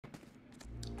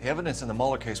The evidence in the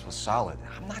Mueller case was solid.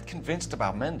 I'm not convinced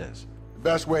about Mendez. The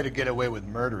best way to get away with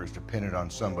murder is to pin it on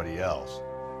somebody else.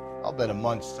 I'll bet a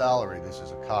month's salary this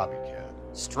is a copycat.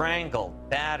 Strangled,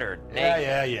 battered,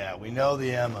 naked. Yeah. We know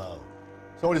the M.O.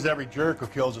 So does every jerk who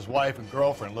kills his wife and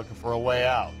girlfriend looking for a way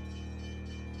out.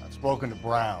 I've spoken to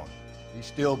Brown. He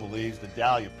still believes the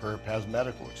Dahlia perp has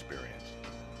medical experience.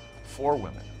 4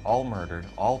 women, all murdered,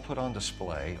 all put on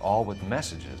display, all with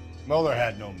messages. Mueller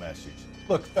had no message.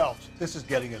 Look, Phelps, this is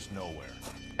getting us nowhere.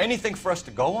 Anything for us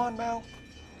to go on, Mal?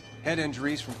 Head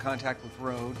injuries from contact with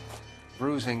road,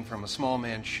 bruising from a small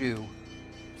man's shoe,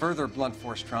 further blunt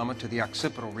force trauma to the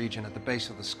occipital region at the base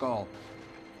of the skull.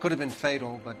 Could have been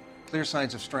fatal, but clear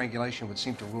signs of strangulation would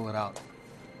seem to rule it out.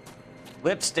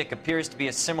 Lipstick appears to be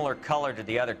a similar color to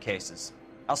the other cases.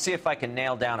 I'll see if I can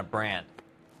nail down a brand.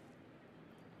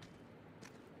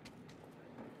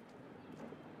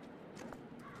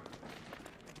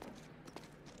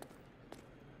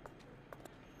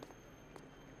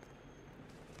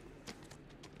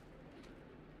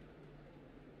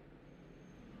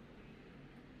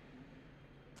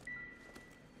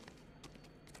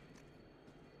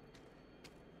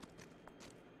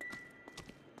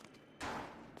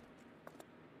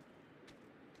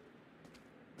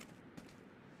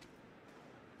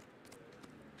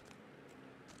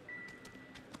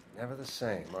 Never the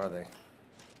same, are they?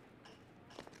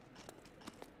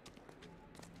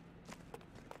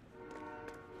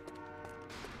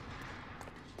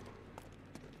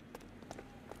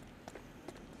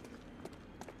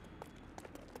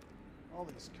 All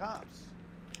these cops.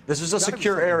 This is a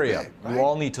secure something area. big, right? You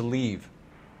all need to leave.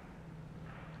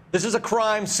 This is a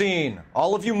crime scene.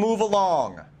 All of you move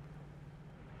along.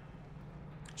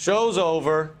 Show's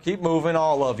over. Keep moving,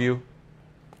 all of you.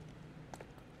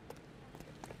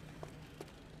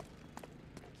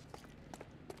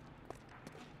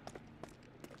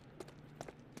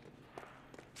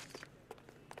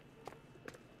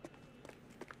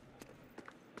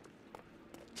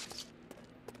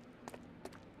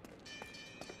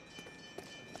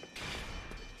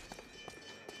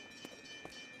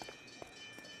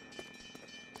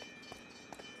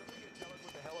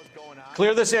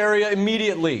 Clear this area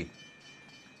immediately.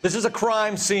 This is a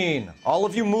crime scene. All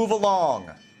of you move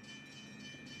along.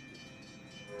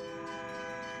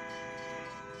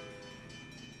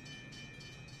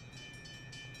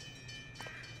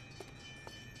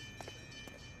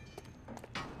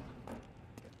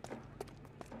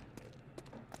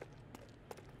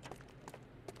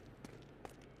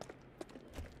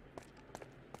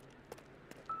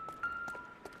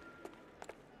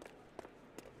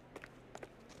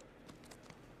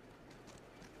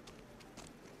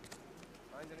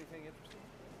 Find anything interesting?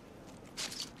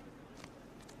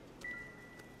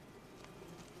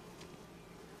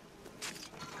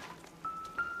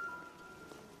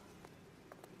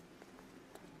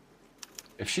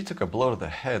 If she took a blow to the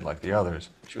head like the others,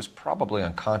 she was probably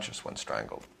unconscious when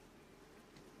strangled.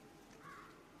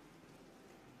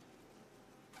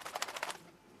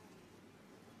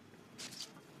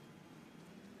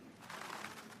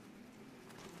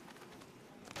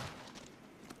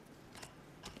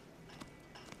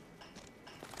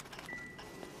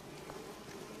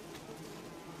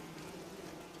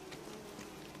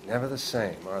 Never the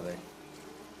same, are they?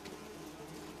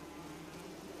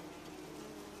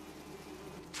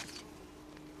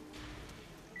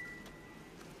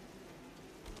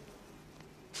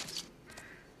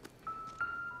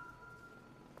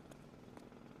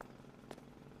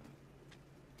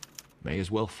 May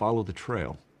as well follow the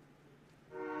trail.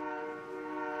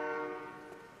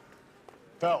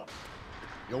 Phelps,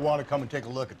 you'll want to come and take a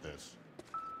look at this.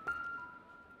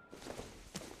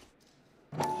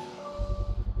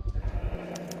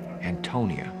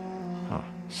 Antonia. Huh.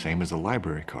 Same as the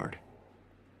library card.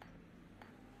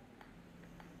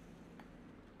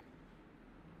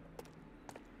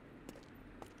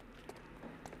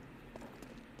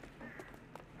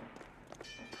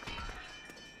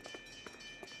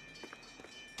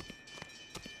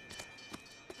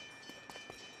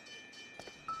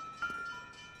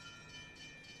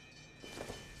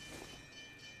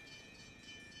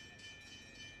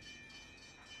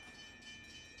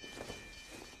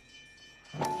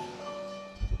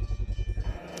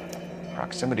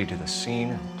 Proximity to the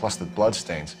scene, plus the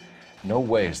bloodstains. No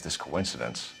way is this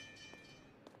coincidence.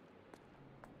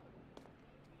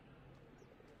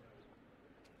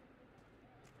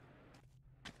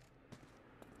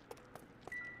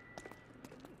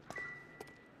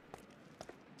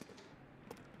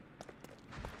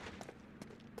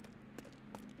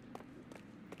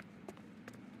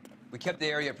 We kept the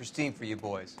area pristine for you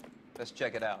boys. Let's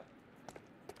check it out.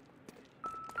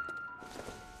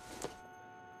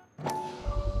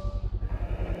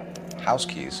 House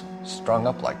keys strung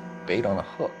up like bait on a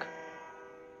hook.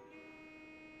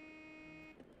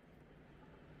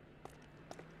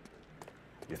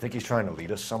 You think he's trying to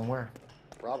lead us somewhere?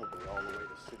 Probably all the way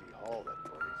to City Hall, that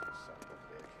brazen son of a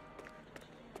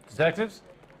bitch. Detectives?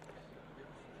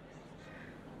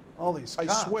 All these I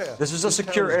cops. swear. This is a This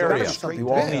secure town is going area. straight You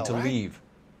all to need to hell, right? leave.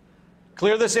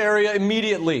 Clear this area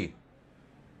immediately.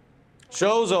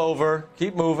 Show's over.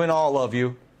 Keep moving, all of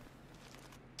you.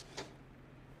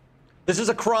 This is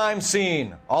a crime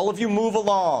scene. All of you move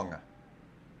along.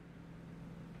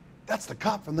 That's the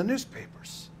cop from the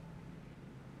newspapers.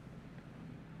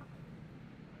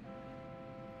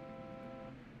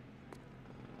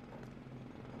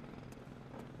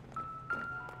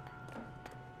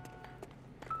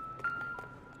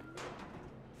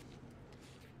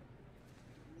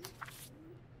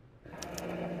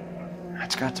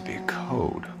 That's got to be a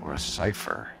code or a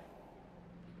cipher.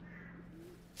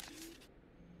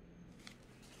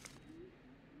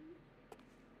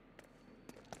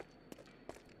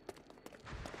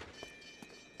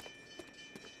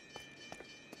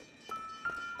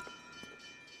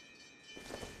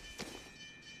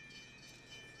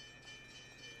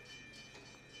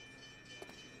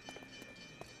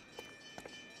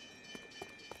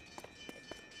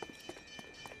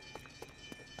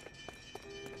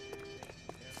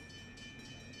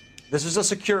 This is a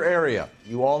secure area.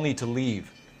 You all need to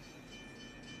leave.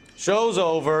 Show's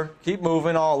over. Keep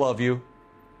moving, all of you.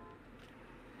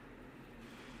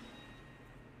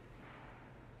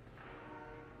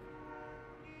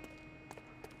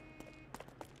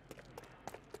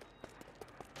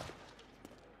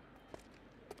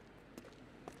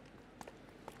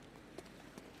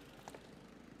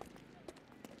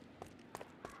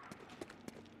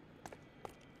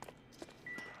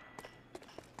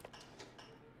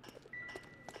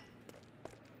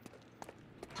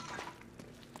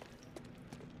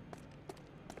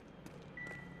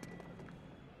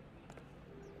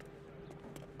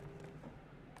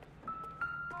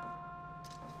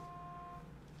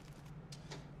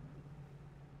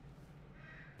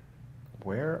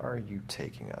 Where are you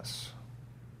taking us?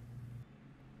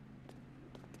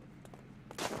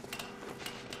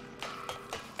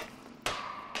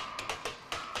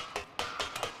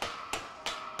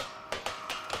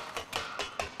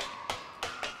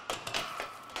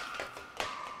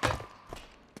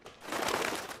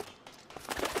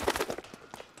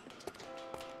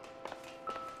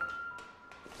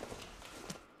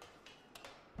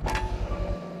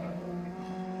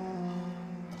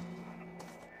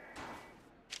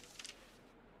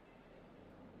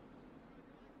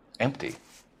 Empty.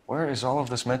 Where is all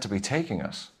of this meant to be taking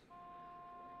us?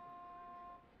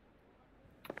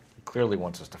 He clearly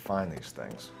wants us to find these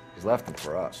things. He's left them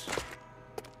for us.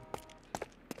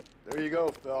 There you go,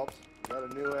 Phelps. Got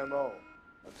a new M.O.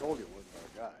 I told you it wasn't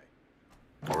our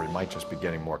guy. Or he might just be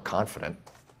getting more confident.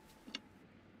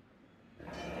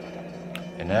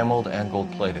 Enameled and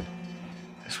gold-plated.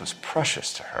 This was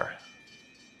precious to her.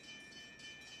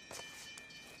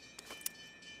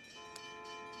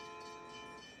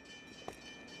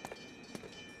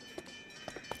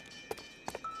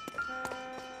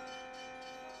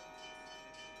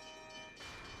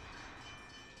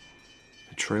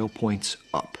 The trail points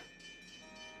up.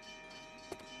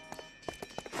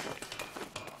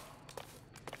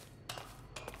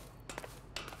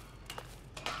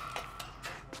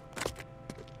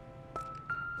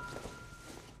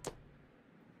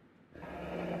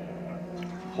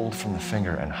 Pulled from the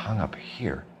finger and hung up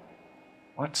here.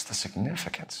 What's the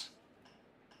significance?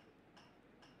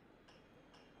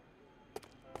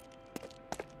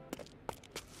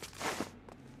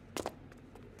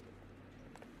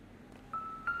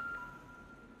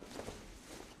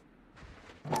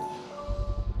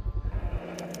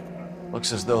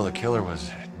 Looks as though the killer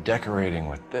was decorating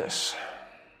with this.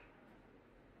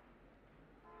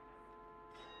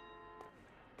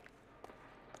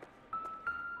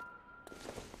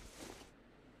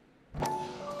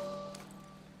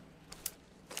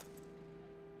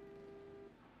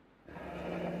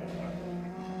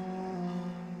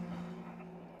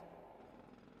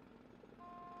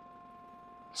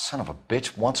 Son of a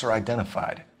bitch wants her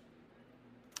identified.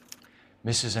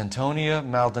 Mrs. Antonia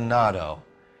Maldonado,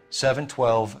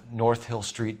 712 North Hill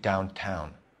Street,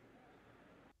 downtown.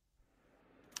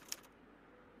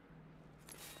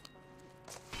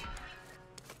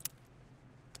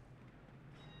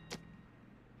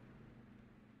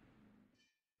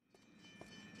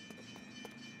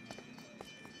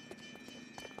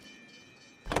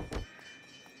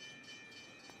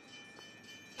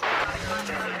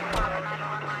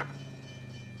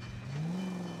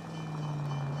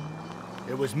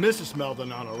 It was Mrs.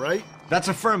 Maldonado, right? That's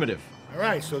affirmative. All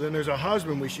right, so then there's a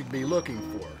husband we should be looking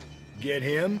for. Get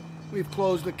him, we've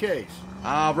closed the case.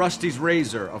 Rusty's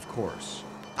razor, of course.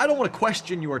 I don't want to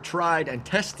question your tried and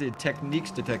tested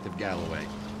techniques, Detective Galloway.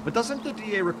 But doesn't the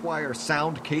DA require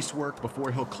sound casework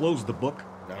before he'll close the book?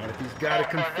 Not if he's got a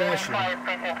confession.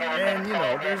 And, you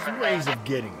know, there's ways of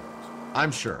getting those.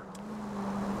 I'm sure.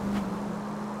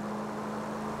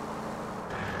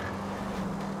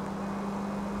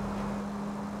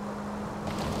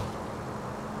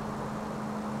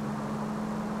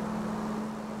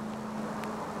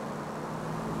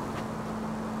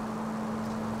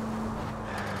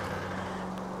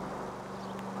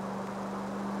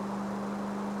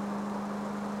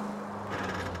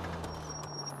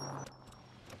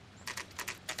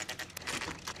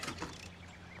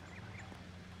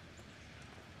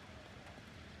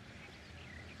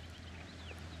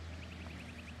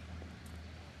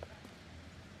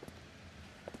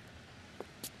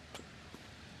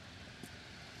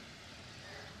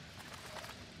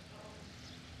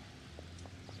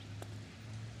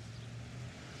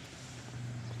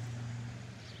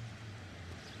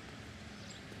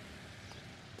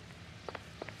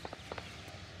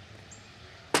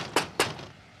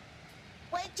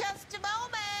 Wait just a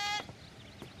moment.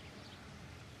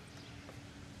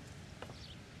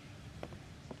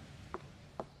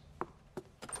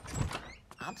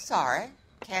 I'm sorry.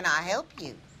 Can I help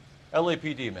you?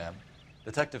 LAPD, ma'am.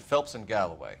 Detective Phelps and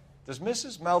Galloway. Does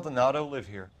Mrs. Maldonado live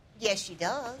here? Yes, she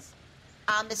does.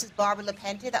 I'm Mrs. Barbara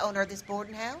LaPente, the owner of this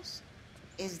boarding house.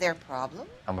 Is there a problem?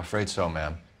 I'm afraid so,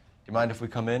 ma'am. Do you mind if we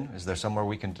come in? Is there somewhere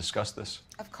we can discuss this?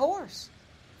 Of course.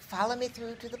 Follow me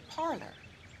through to the parlor.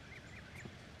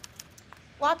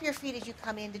 Wipe your feet as you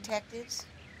come in, detectives.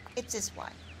 It's this way.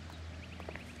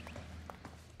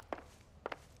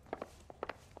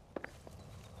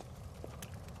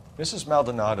 Mrs.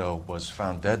 Maldonado was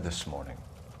found dead this morning.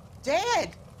 Dead?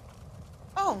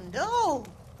 Oh, no.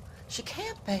 She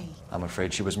can't be. I'm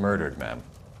afraid she was murdered, ma'am.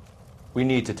 We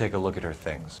need to take a look at her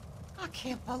things. I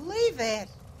can't believe it.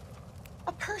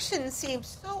 A person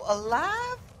seems so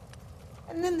alive,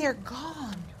 and then they're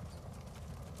gone.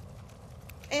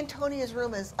 Antonia's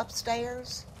room is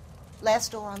upstairs,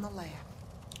 last door on the left.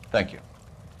 Thank you.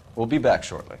 We'll be back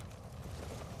shortly.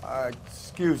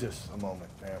 Excuse us a moment,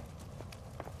 ma'am.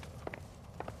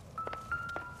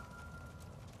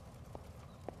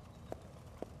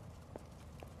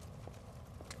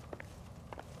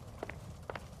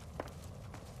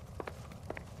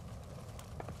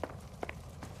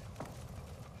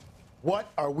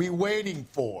 What are we waiting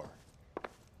for?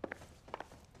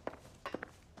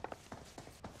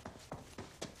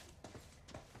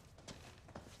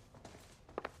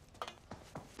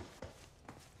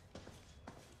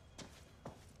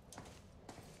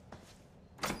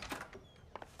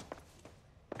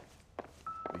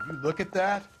 Will you look at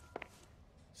that?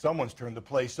 Someone's turned the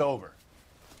place over.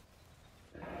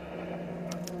 The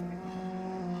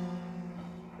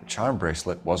charm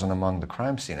bracelet wasn't among the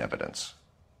crime scene evidence.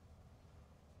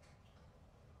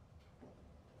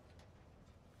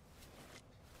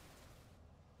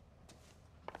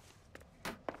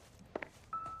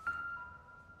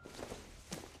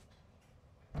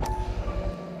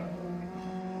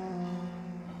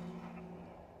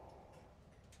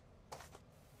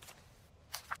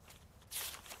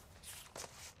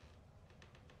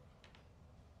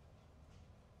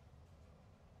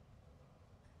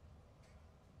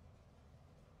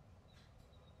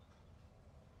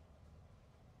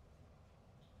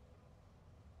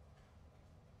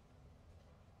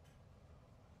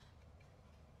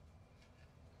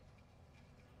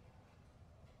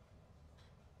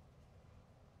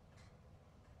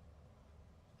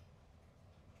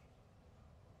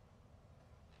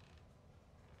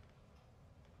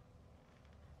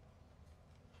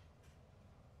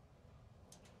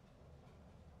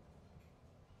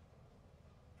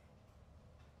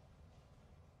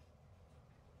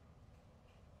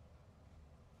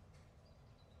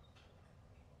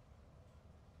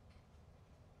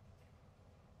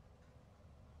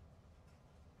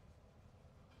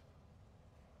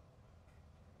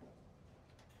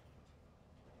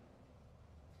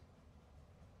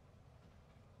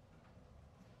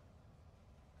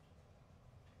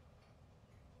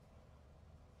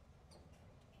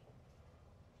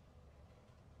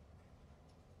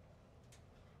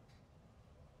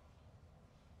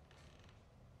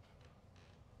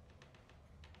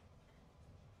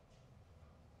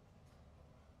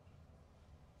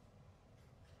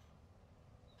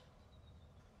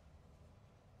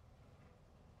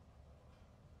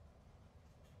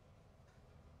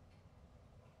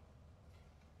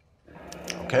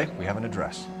 Okay, we have an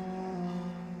address.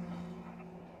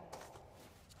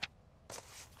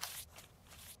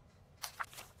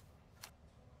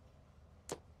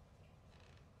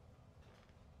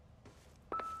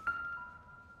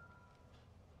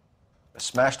 A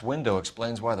smashed window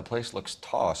explains why the place looks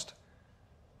tossed.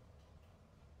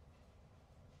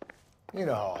 You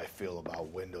know how I feel about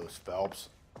windows, Phelps.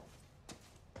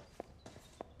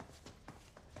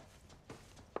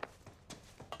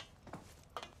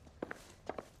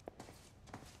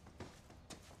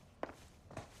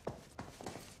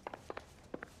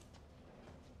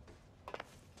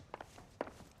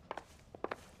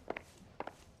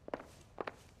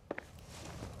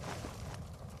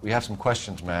 We have some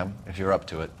questions, ma'am, if you're up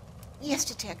to it. Yes,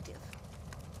 Detective.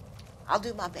 I'll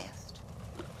do my best.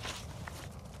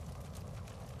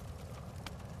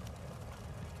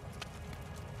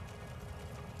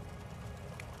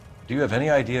 Do you have any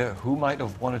idea who might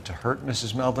have wanted to hurt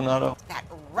Mrs. Maldonado? That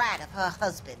rat of her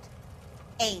husband,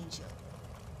 Angel.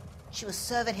 She was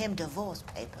serving him divorce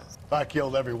papers. If I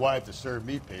killed every wife that served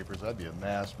me papers, I'd be a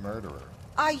mass murderer.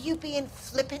 Are you being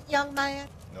flippant, young man?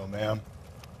 No, ma'am.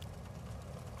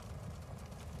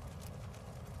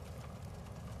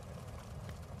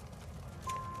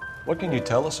 What can you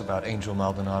tell us about Angel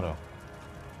Maldonado?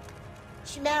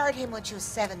 She married him when she was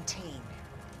 17.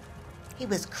 He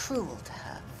was cruel to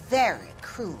her, very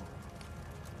cruel.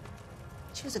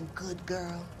 She was a good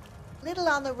girl, little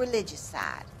on the religious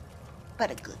side, but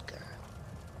a good girl.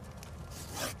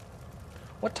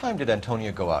 What time did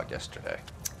Antonia go out yesterday?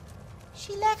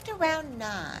 She left around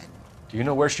 9. Do you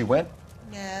know where she went?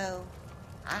 No,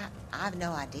 I've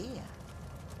no idea.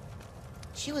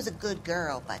 She was a good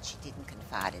girl, but she didn't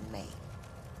confide in me.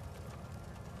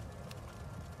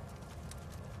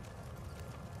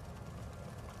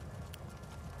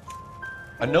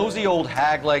 A nosy old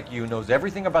hag like you knows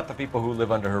everything about the people who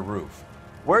live under her roof.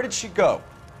 Where did she go?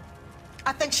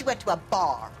 I think she went to a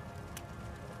bar.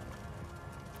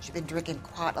 She's been drinking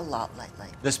quite a lot lately.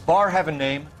 This bar have a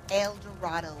name? El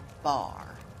Dorado Bar.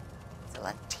 It's a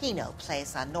Latino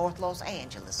place on North Los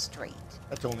Angeles Street.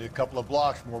 That's only a couple of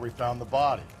blocks from where we found the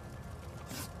body.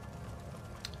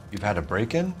 You've had a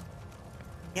break-in?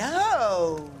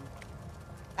 No!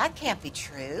 That can't be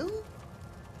true.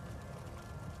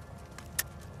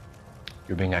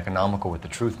 You're being economical with the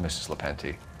truth, Mrs.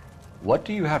 Lepenti. What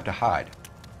do you have to hide?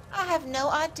 I have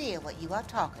no idea what you are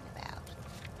talking about.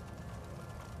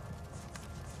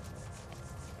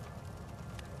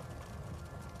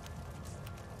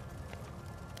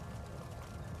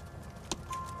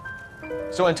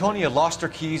 So Antonia lost her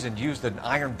keys and used an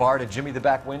iron bar to jimmy the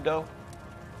back window?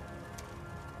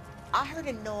 I heard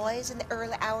a noise in the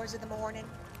early hours of the morning.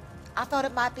 I thought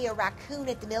it might be a raccoon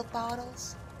at the milk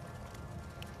bottles.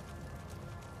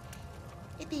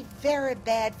 It'd be very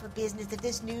bad for business if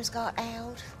this news got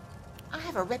out. I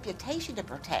have a reputation to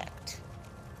protect.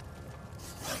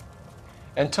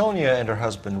 Antonia and her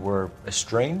husband were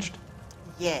estranged?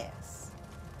 Yes.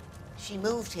 She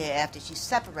moved here after she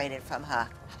separated from her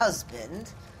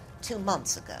husband 2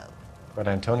 months ago. But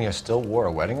Antonia still wore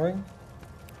a wedding ring?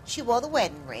 She wore the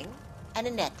wedding ring and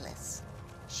a necklace.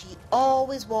 She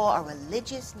always wore a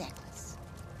religious necklace.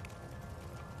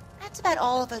 That's about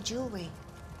all of her jewelry.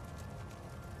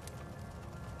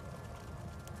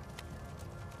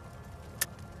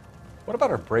 What about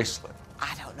her bracelet?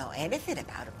 I don't know anything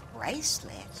about a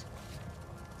bracelet.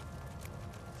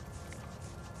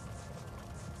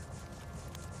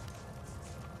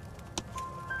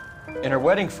 In her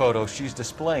wedding photo, she's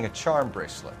displaying a charm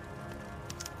bracelet.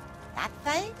 That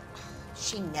thing?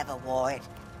 She never wore it.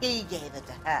 He gave it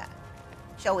to her.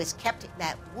 She always kept it in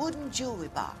that wooden jewelry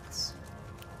box.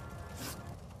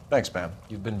 Thanks, ma'am.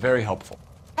 You've been very helpful.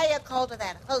 Pay a call to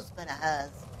that husband of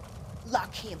hers.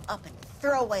 Lock him up and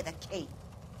throw away the key.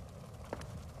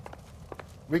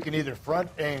 We can either front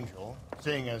Angel,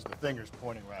 seeing as the finger's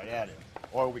pointing right at him,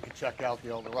 or we can check out the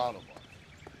El Dorado bar.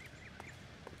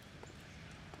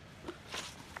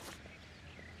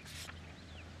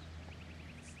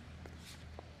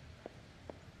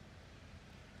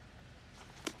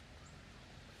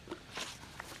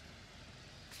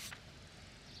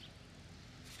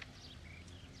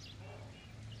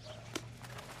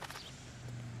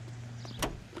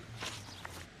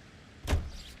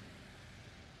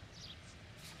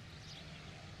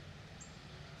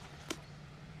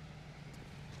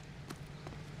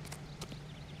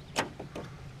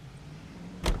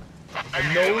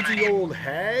 A nosy old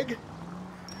hag?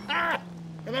 Ah!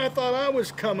 And I thought I was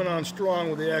coming on strong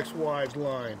with the ex-wives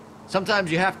line.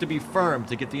 Sometimes you have to be firm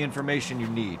to get the information you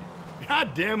need.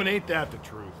 God damn it, ain't that the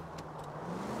truth?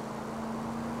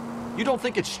 You don't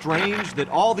think it's strange that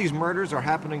all these murders are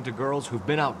happening to girls who've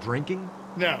been out drinking?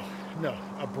 No.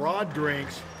 A broad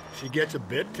drinks, she gets a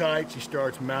bit tight, she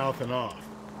starts mouthing off.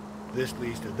 This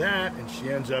leads to that, and she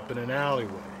ends up in an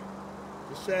alleyway.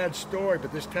 It's a sad story,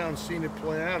 but this town's seen it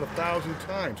play out 1,000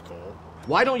 times, Cole.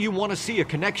 Why don't you want to see a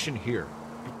connection here?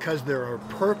 Because there are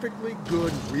perfectly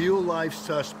good real-life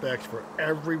suspects for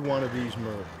every one of these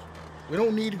murders. We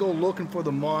don't need to go looking for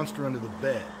the monster under the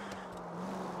bed.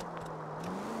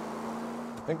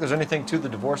 Think there's anything to the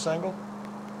divorce angle?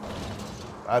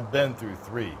 I've been through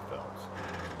 3, Phelps.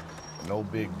 No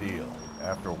big deal.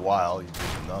 After a while, you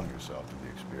just numb yourself to the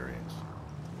experience.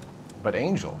 But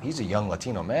Angel, he's a young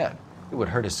Latino man. It would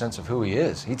hurt his sense of who he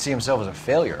is. He'd see himself as a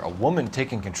failure, a woman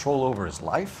taking control over his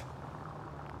life.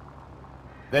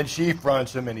 Then she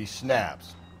fronts him and he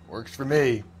snaps. Works for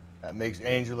me. That makes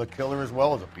Angel a killer as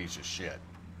well as a piece of shit.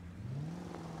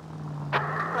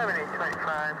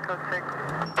 11825, code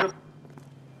 6.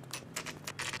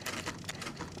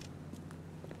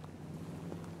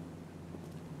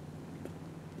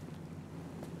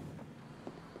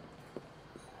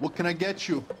 What can I get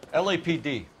you?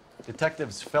 LAPD.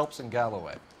 Detectives Phelps and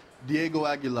Galloway. Diego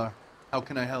Aguilar. How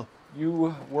can I help?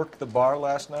 You worked the bar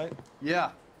last night?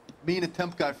 Yeah. Me and a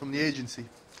temp guy from the agency.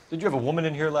 Did you have a woman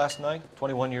in here last night?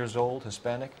 21 years old,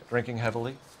 Hispanic, drinking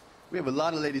heavily? We have a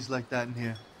lot of ladies like that in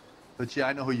here. But yeah,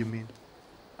 I know who you mean.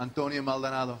 Antonia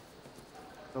Maldonado.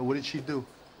 So what did she do?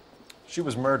 She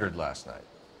was murdered last night.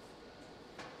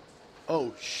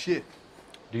 Oh, shit.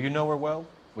 Do you know her well?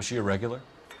 Was she a regular?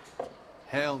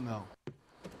 Hell no.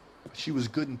 She was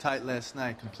good and tight last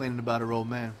night, complaining about her old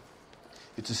man.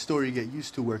 It's a story you get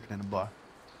used to working in a bar.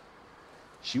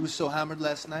 She was so hammered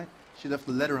last night, she left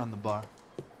a letter on the bar.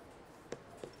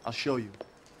 I'll show you.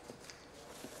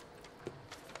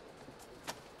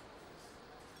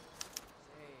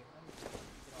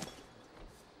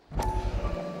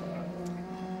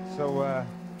 So,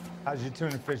 how's your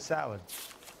tuna fish salad?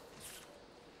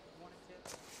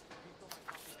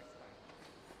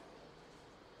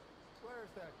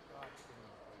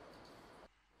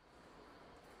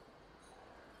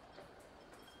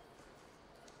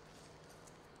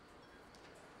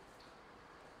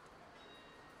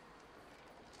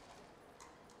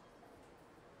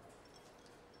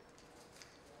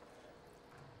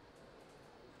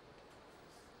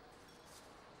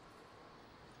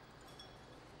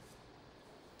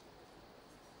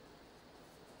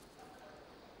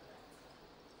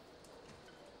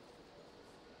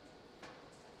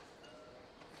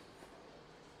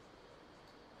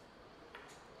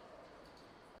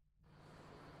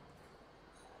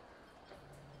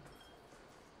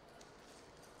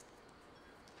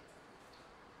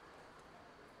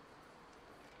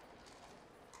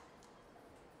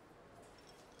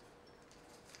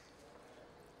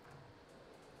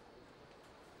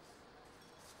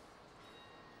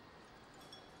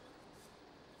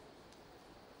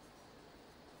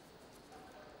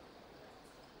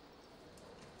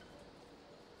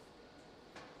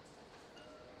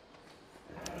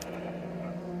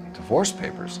 Divorce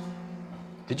papers.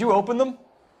 Did you open them?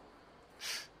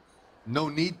 No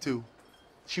need to.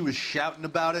 She was shouting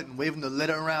about it and waving the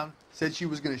letter around. Said she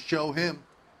was going to show him.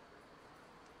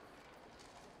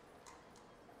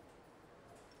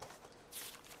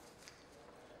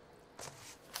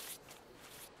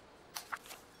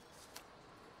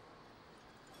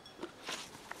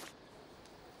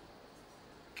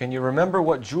 Can you remember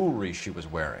what jewelry she was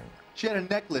wearing? She had a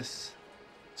necklace.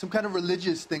 Some kind of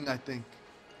religious thing, I think.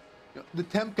 You know, the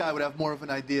temp guy would have more of an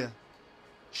idea.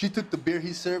 She took the beer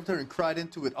he served her and cried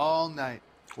into it all night.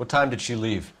 What time did she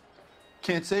leave?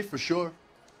 Can't say for sure.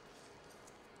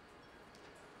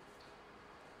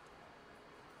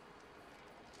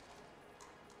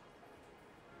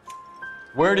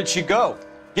 Where did she go?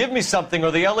 Give me something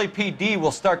or the LAPD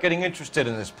will start getting interested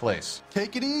in this place.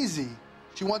 Take it easy.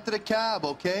 She wanted a cab,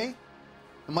 okay?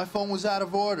 And my phone was out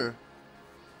of order.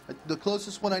 The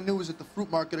closest one I knew was at the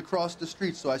fruit market across the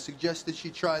street, so I suggested she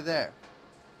try there.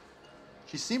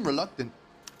 She seemed reluctant.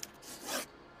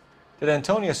 Did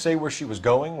Antonia say where she was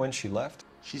going when she left?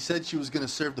 She said she was going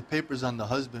to serve the papers on the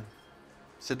husband.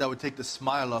 Said that would take the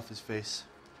smile off his face.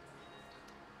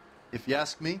 If you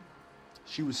ask me,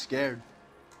 she was scared.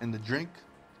 And the drink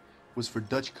was for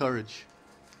Dutch courage.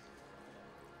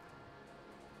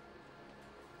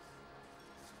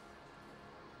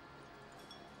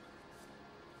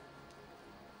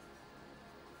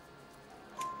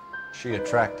 She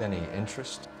attract any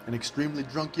interest? An extremely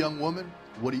drunk young woman?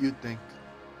 What do you think?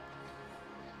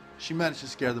 She managed to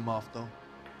scare them off, though.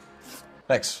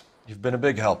 Thanks. You've been a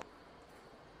big help.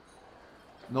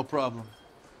 No problem.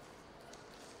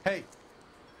 Hey,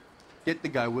 Get the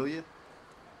guy, will you?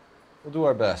 We'll do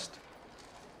our best.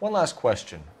 One last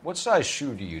question. What size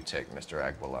shoe do you take, Mr.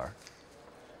 Aguilar?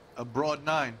 A broad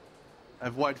 9. I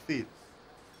have wide feet.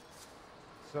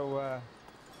 So,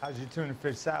 how's your tuna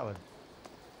fish salad?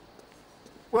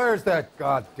 Where's that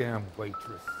goddamn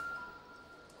waitress?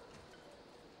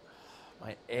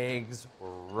 My eggs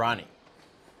were runny.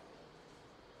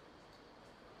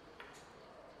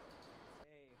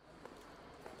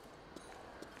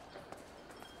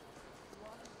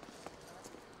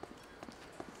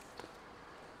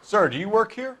 Sir, do you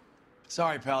work here?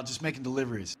 Sorry, pal, just making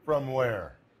deliveries. From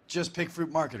where? Just Pig Fruit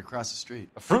Market across the street.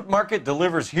 A fruit market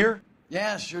delivers here?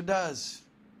 Yeah, sure does.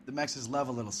 The Mexes love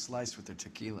a little sliced with their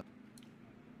tequila.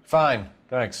 Fine,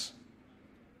 thanks.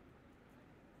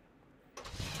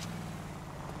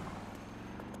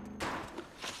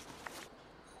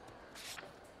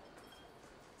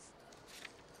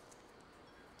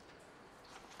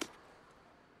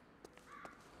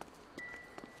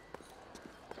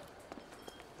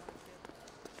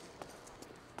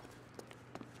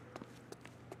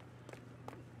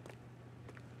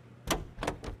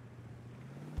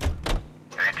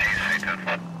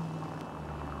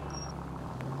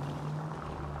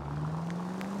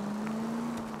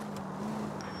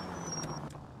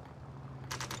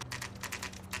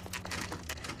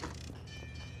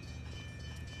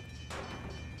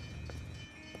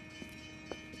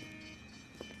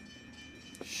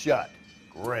 Shut.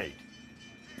 Great.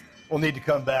 We'll need to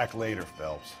come back later,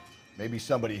 Phelps. Maybe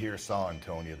somebody here saw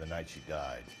Antonia the night she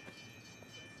died.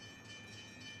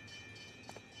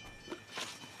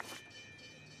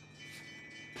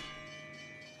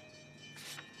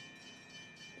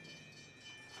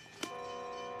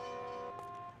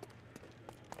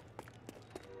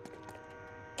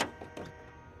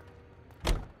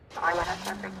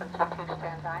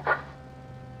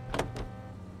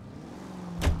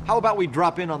 How about we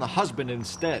drop in on the husband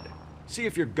instead? See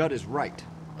if your gut is right.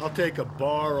 I'll take a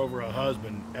bar over a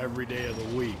husband every day of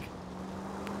the week.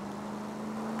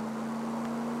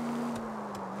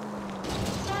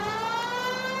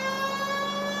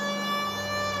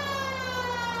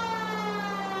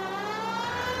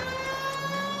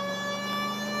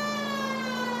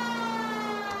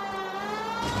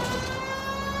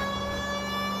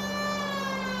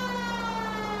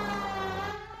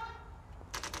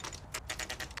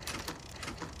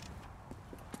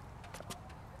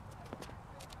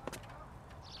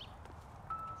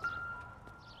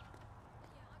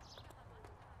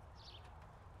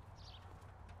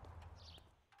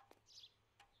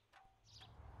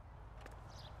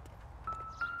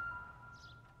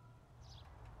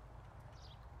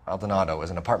 Maldonado is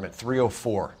in apartment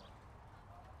 304.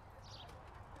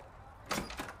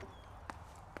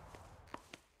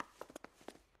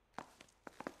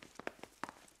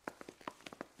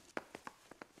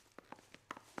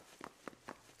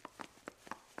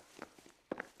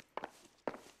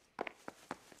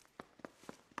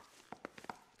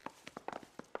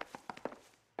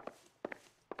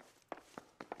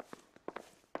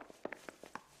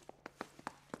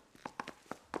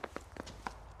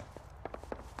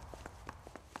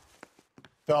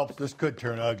 Phelps, this could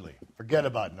turn ugly. Forget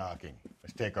about knocking.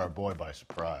 Let's take our boy by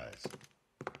surprise.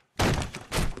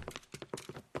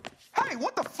 Hey,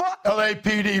 what the fuck?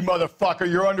 LAPD, motherfucker,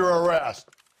 you're under arrest.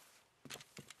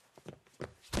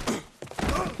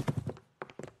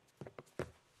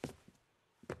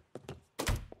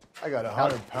 I got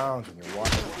 100 pounds in your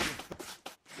watch.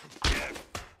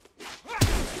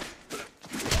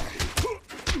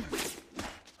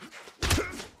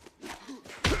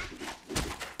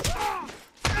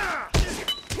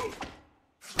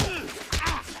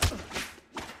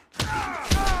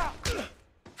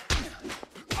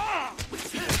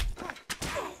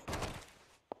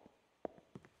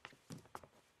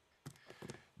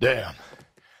 Damn,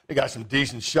 they got some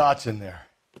decent shots in there.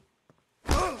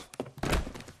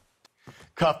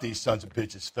 Cuff these sons of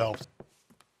bitches, Phelps.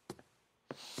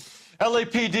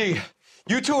 LAPD,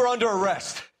 you two are under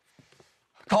arrest.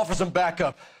 Call for some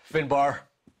backup, Finbar.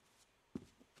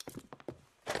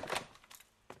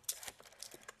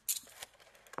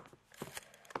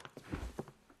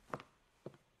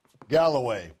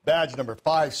 Galloway, badge number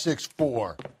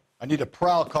 564. I need a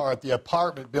prowl car at the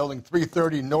apartment building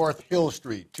 330 North Hill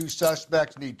Street. 2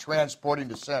 suspects need transporting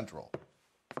to Central.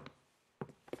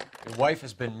 Your wife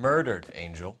has been murdered,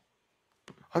 Angel.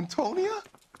 Antonia?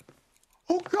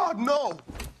 Oh, God, no!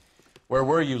 Where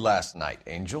were you last night,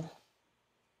 Angel?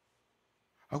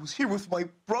 I was here with my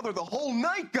brother the whole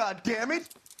night, goddammit!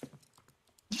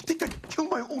 You think I'd kill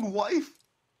my own wife?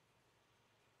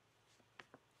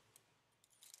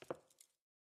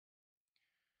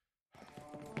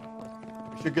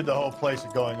 Should get the whole place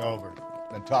at going over,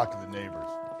 then talk to the neighbors.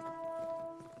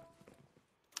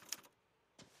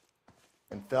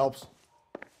 And Phelps,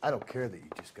 I don't care that you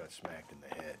just got smacked in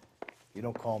the head. You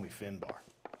don't call me Finbar.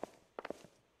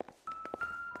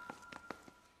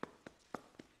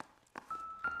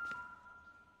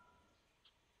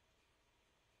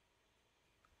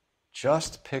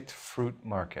 Just picked fruit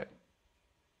market.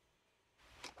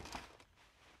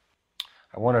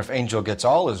 I wonder if Angel gets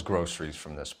all his groceries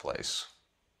from this place.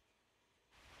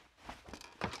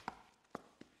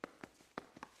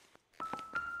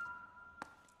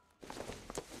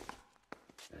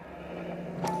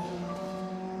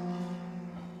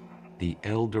 The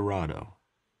El Dorado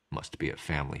must be a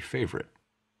family favorite.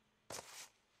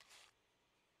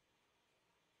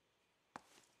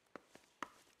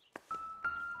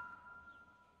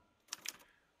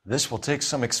 This will take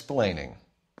some explaining.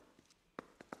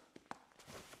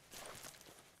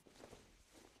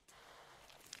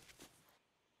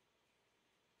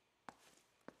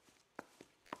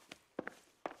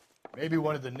 Maybe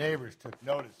one of the neighbors took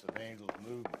notice of Angel's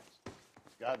movements.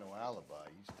 He's got no alibi.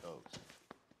 He's toast.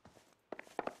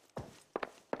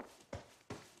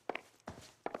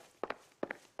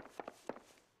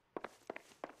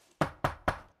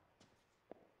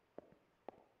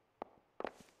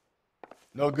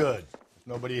 No good. There's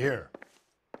nobody here.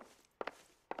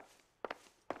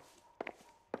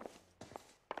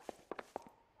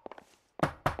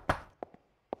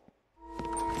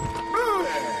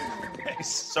 Hey,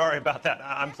 sorry about that.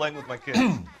 I'm playing with my kids.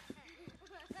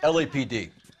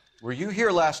 LAPD, were you here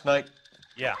last night?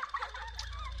 Yeah.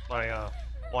 My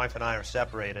wife and I are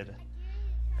separated,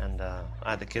 and I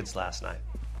had the kids last night.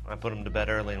 I put them to bed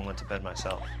early and went to bed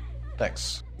myself.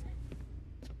 Thanks.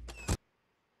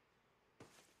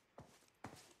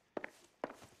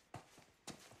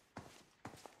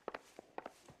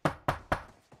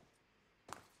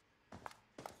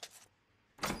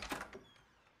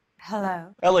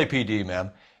 Hello? LAPD,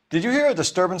 ma'am. Did you hear a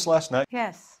disturbance last night?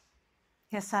 Yes.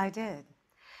 Yes, I did.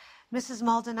 Mrs.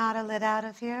 Maldonado lit out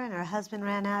of here, and her husband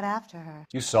ran out after her.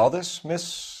 You saw this,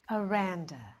 Miss?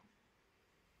 Aranda.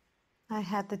 I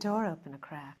had the door open a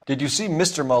crack. Did you see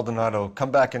Mr. Maldonado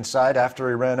come back inside after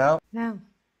he ran out? No.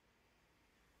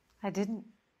 I didn't.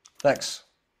 Thanks.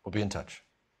 We'll be in touch.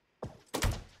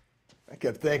 I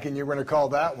kept thinking you were going to call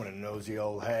that one a nosy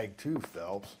old hag too,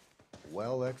 Phelps.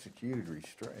 Well-executed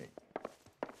restraint.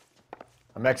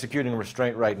 I'm executing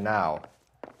restraint right now,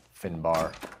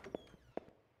 Finbar.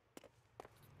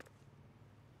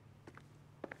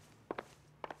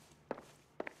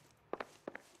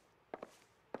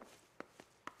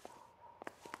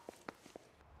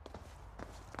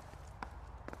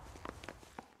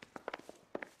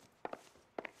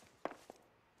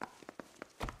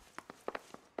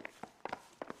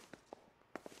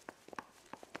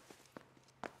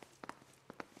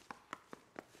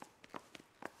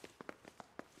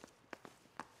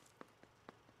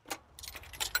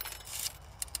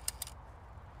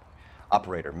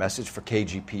 Operator, message for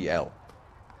KGPL.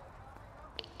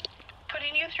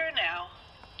 Putting you through now.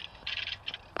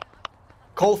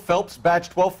 Cole Phelps, badge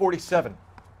 1247.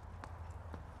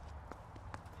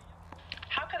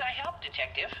 How could I help,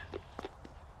 Detective?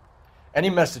 Any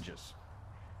messages?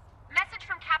 Message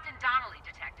from Captain Donnelly,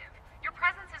 Detective. Your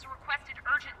presence is requested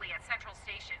urgently at Central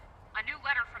Station. A new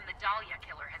letter from the Dahlia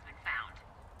killer has been found.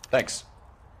 Thanks.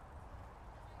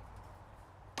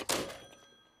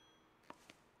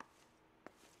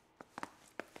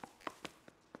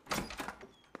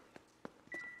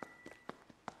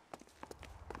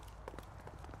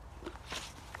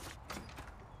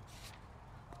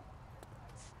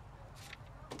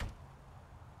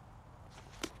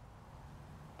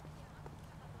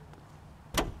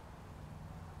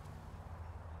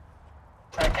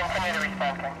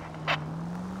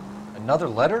 Another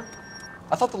letter?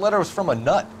 I thought the letter was from a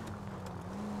nut.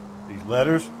 These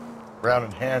letters, Brown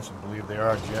and Hanson believe they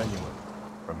are genuine.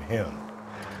 From him.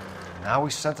 Now we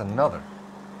sent another.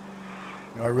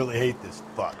 You know, I really hate this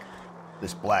fuck.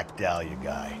 This Black Dahlia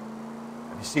guy.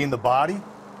 Have you seen the body?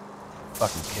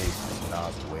 Fucking case just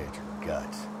gnaws away at your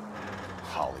guts.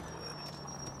 Hollywood.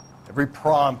 Every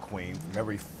prom queen from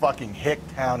every fucking hick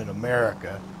town in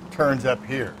America turns up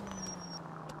here.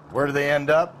 Where do they end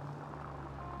up?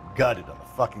 Gutted on the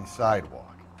fucking sidewalk.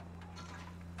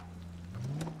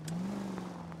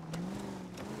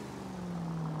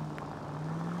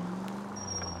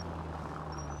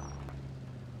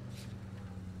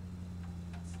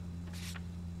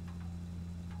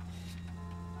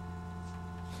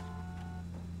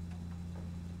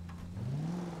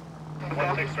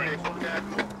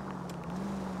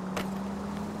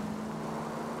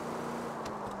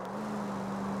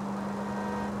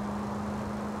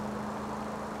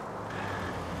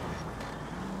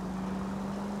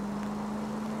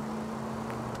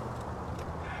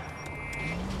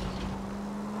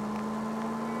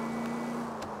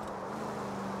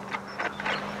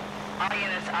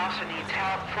 also needs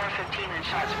help. 415 and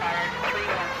shots fired.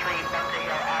 313 Bunker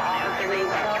Hill Avenue.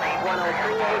 313 Bunker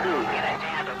Hill Avenue. Unit to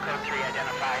handle code 3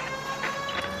 identified.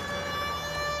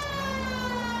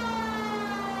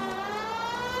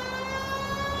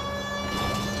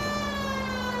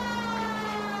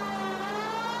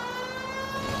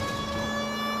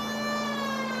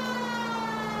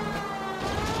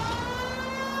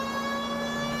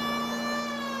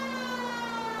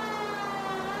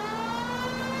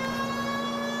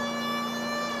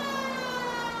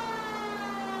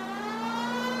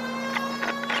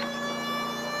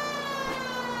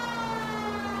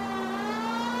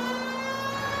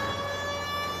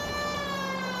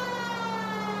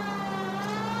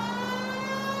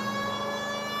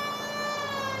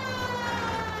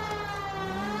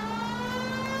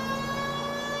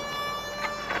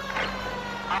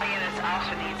 All units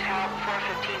also needs help.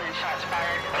 415 and shots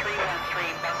fired.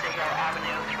 313 Bunker Hill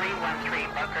Avenue. 313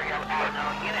 Bunker Hill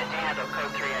Avenue. Unit to handle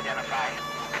code 3 identified.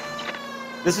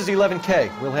 This is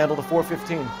 11K. We'll handle the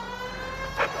 415. 11K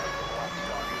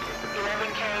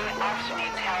also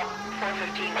needs help.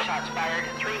 415 shots fired.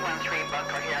 313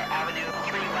 Bunker Hill Avenue.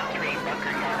 313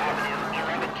 Bunker Hill Avenue.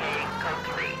 11K code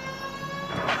 3.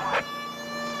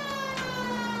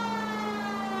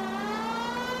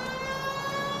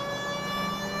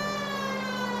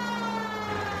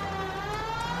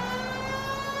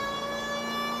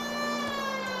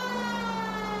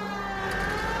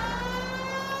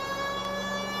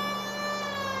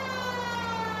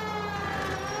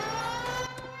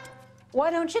 Why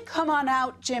don't you come on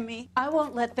out, Jimmy? I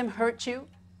won't let them hurt you.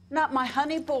 Not my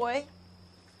honey boy.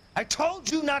 I told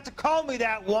you not to call me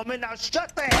that, woman. Now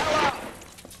shut the hell up!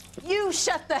 You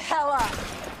shut the hell up!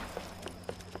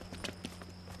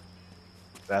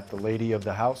 Is that the lady of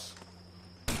the house?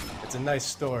 It's a nice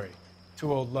story.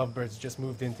 Two old lovebirds just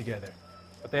moved in together.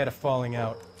 But they had a falling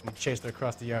out, and he chased her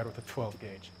across the yard with a 12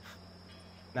 gauge.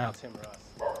 Now it's him or us.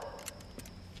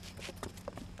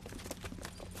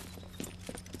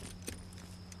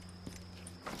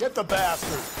 Get the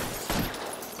bastard!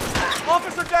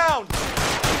 Officer down!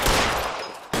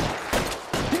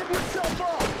 Give yourself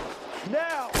up!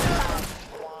 Now!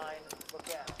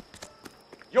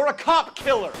 You're a cop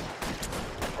killer!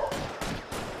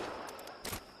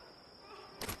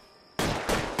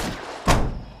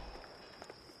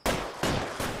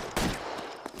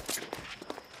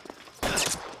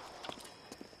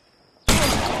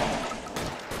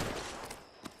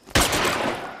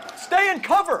 Stay in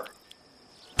cover!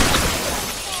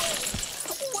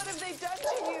 What have they done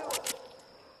to you?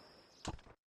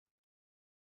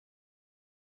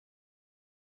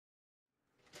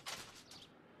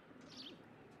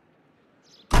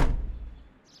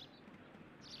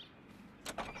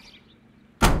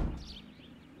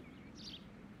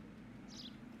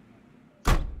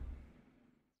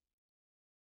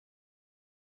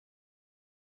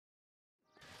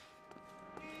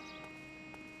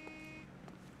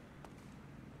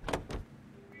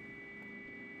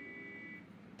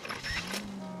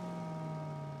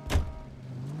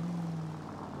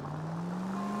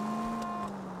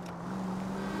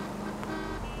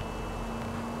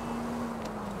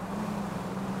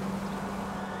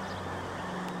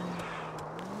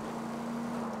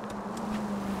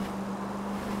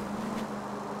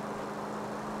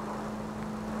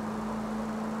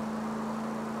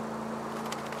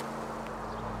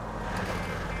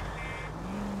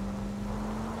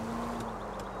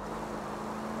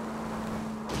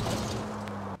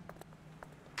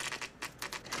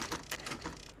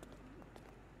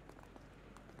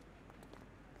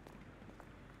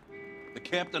 The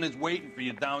captain is waiting for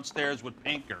you downstairs with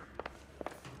Pinker.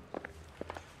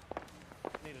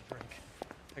 Need a drink.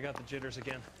 I got the jitters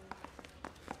again.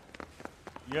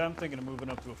 Yeah, I'm thinking of moving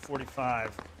up to a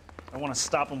 45. I want to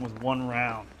stop him with one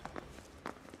round.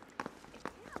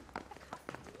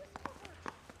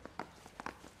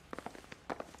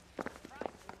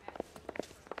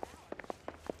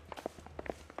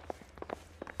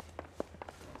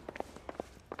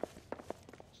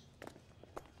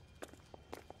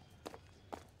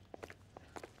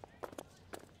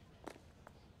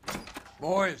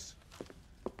 Boys,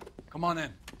 come on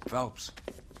in. Phelps,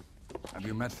 have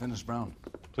you met Finis Brown?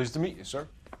 Pleased to meet you, sir.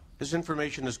 This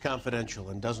information is confidential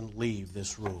and doesn't leave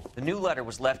this room. The new letter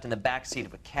was left in the back seat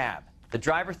of a cab. The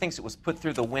driver thinks it was put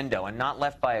through the window and not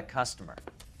left by a customer.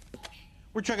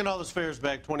 We're checking all this fares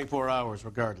back 24 hours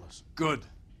regardless. Good.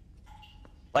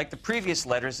 Like the previous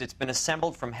letters, it's been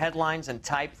assembled from headlines and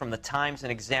typed from the Times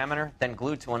and Examiner, then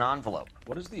glued to an envelope.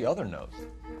 What is the other note?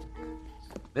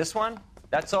 This one?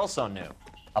 That's also new.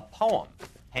 A poem,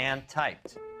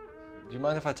 hand-typed. Do you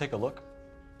mind if I take a look?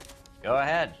 Go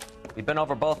ahead. We've been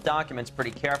over both documents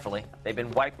pretty carefully. They've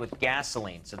been wiped with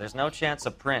gasoline, so there's no chance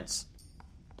of prints.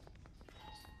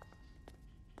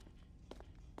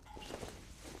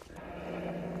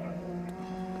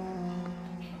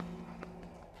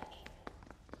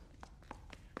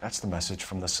 That's the message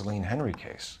from the Celine Henry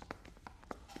case.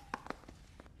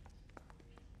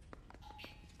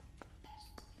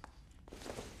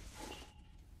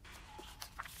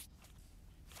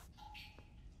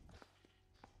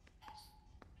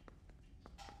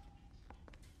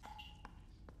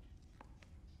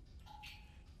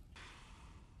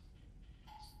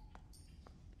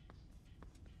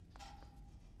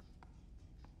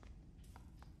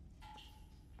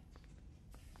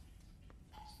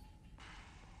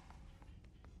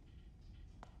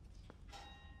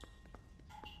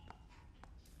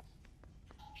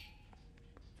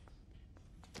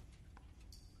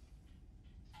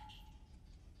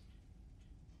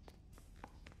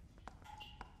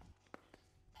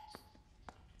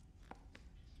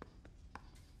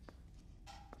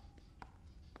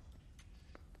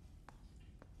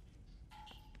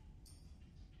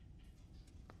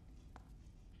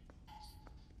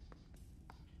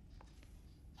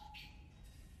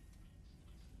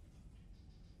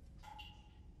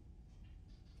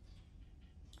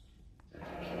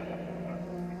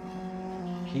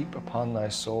 Heap upon thy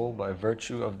soul by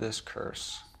virtue of this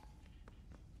curse.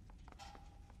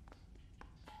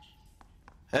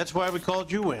 That's why we called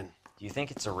you in. Do you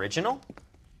think it's original?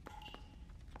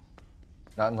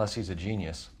 Not unless he's a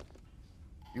genius.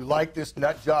 You like this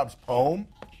nutjob's poem?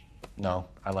 No,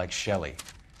 I like Shelley.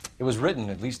 It was written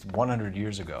at least 100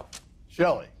 years ago.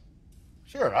 Shelley?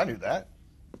 Sure, I knew that.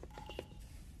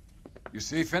 You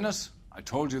see, Finnis? I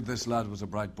told you this lad was a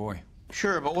bright boy.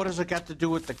 Sure, but what has it got to do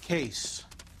with the case?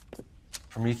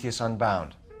 Prometheus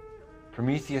Unbound.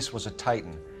 Prometheus was a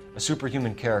titan, a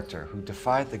superhuman character who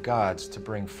defied the gods to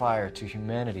bring fire to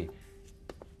humanity.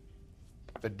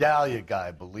 The Dahlia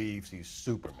guy believes he's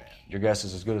Superman. Your guess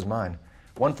is as good as mine.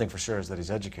 One thing for sure is that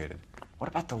he's educated. What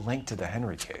about the link to the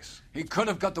Henry case? He could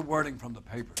have got the wording from the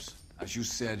papers. As you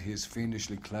said, he is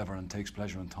fiendishly clever and takes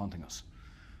pleasure in taunting us.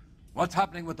 What's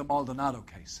happening with the Maldonado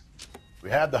case? We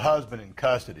have the husband in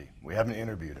custody. We haven't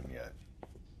interviewed him yet.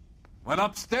 Well,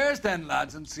 upstairs then,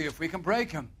 lads, and see if we can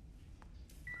break him.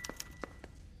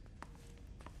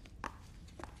 I'm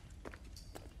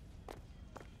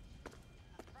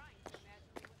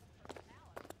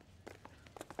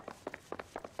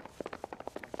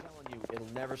telling you,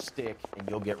 it'll never stick, and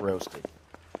you'll get roasted.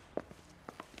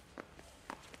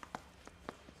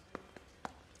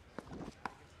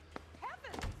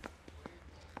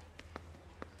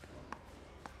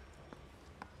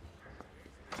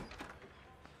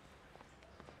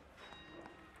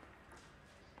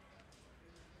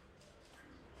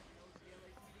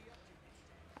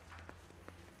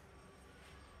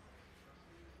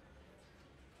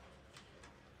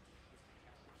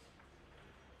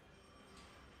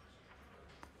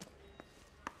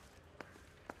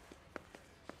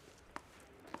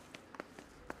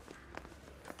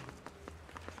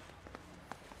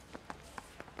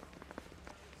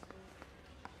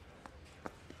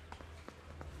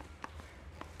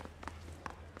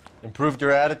 Improved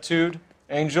your attitude,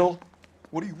 Angel?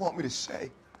 What do you want me to say?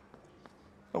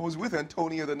 I was with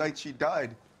Antonia the night she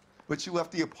died, but she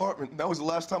left the apartment, and that was the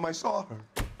last time I saw her.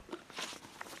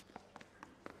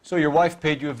 So your wife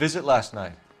paid you a visit last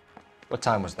night. What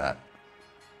time was that?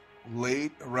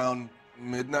 Late, around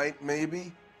midnight,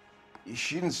 maybe?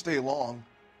 She didn't stay long.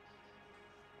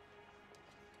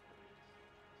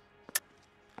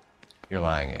 You're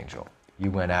lying, Angel.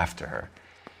 You went after her.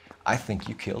 I think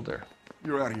you killed her.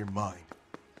 You're out of your mind.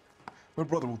 My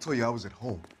brother will tell you I was at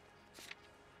home.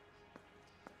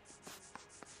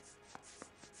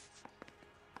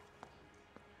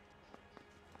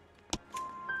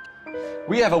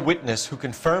 We have a witness who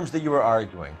confirms that you were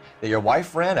arguing, that your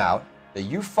wife ran out, that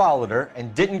you followed her,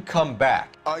 and didn't come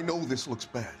back. I know this looks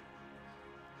bad,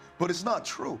 but it's not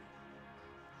true.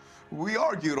 We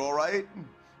argued, all right,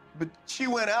 but she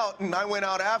went out and I went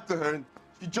out after her, and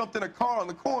she jumped in a car on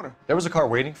the corner. There was a car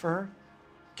waiting for her?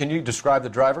 Can you describe the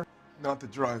driver? Not the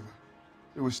driver.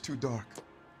 It was too dark.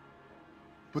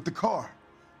 But the car,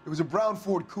 it was a brown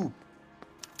Ford coupe.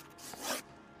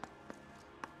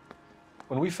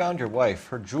 When we found your wife,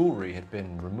 her jewelry had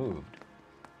been removed.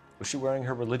 Was she wearing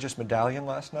her religious medallion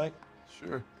last night?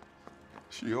 Sure.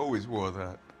 She always wore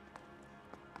that.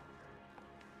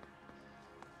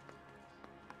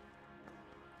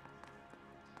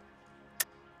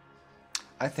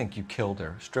 I think you killed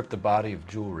her, stripped the body of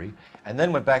jewelry, and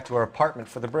then went back to her apartment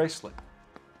for the bracelet.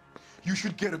 You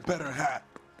should get a better hat.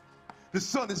 The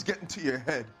sun is getting to your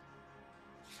head.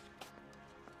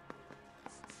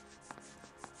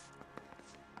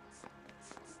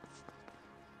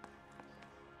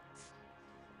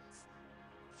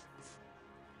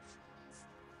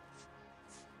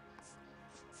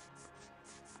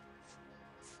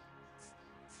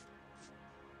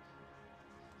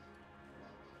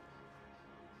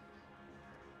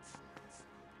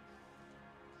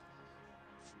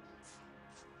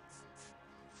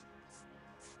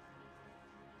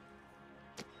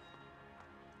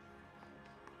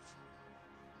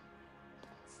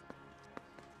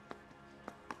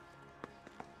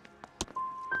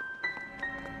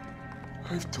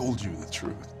 I've told you the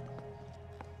truth.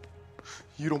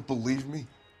 You don't believe me?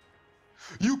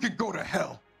 You can go to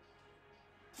hell.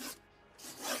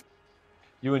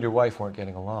 You and your wife weren't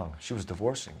getting along. She was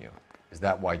divorcing you. Is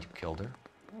that why you killed her?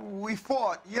 We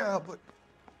fought, yeah, but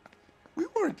we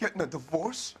weren't getting a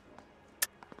divorce.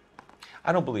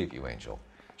 I don't believe you, Angel.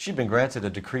 She'd been granted a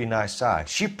decree nisi.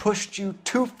 She pushed you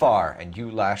too far, and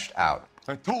you lashed out.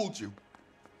 I told you.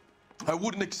 I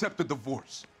wouldn't accept a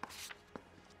divorce.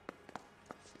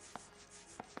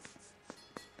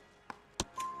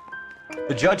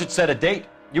 The judge had set a date.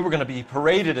 You were going to be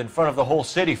paraded in front of the whole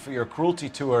city for your cruelty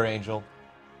to her, Angel.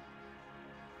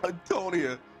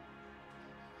 Antonia.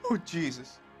 Oh,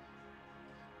 Jesus.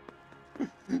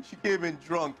 She came in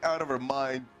drunk, out of her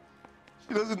mind.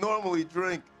 She doesn't normally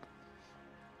drink.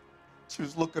 She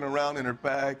was looking around in her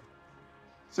bag.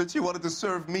 Said she wanted to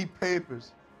serve me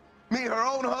papers. Me, her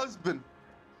own husband.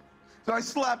 So I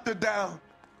slapped her down.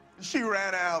 She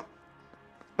ran out.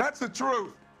 That's the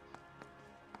truth.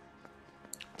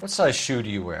 What size shoe do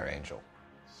you wear, Angel?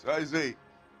 Size 8.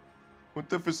 What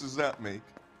difference does that make?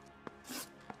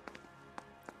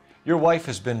 Your wife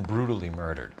has been brutally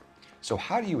murdered. So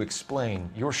how do you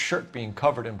explain your shirt being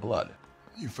covered in blood?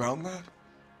 You found that?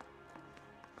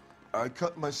 I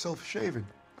cut myself shaving.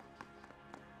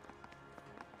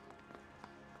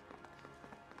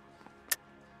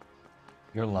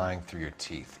 You're lying through your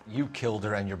teeth. You killed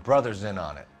her and your brother's in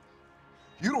on it.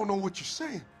 You don't know what you're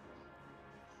saying.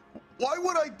 Why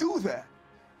would I do that?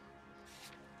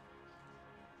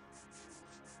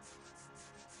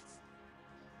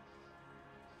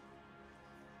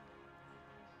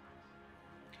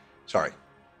 Sorry.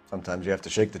 Sometimes you have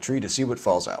to shake the tree to see what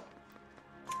falls out.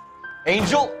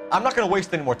 Angel, I'm not going to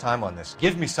waste any more time on this.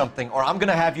 Give me something or I'm going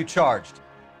to have you charged.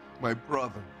 My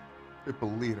brother,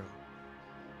 Ippolito,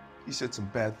 he said some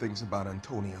bad things about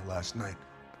Antonia last night.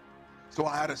 So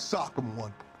I had to sock him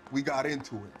one. We got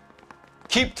into it.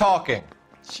 Keep talking.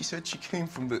 She said she came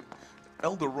from the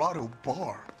El Dorado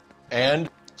bar. And?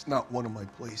 It's not one of my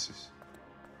places.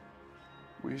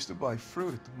 We used to buy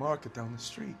fruit at the market down the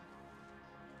street.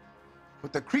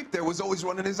 But the creep there was always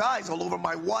running his eyes all over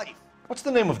my wife. What's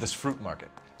the name of this fruit market?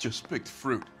 Just picked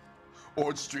fruit.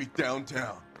 Ord Street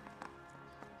downtown.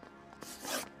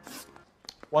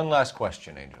 One last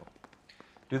question, Angel.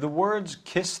 Do the words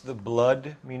kiss the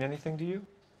blood mean anything to you?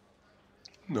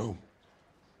 No.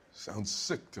 Sounds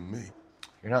sick to me.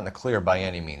 You're not in the clear by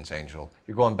any means, Angel.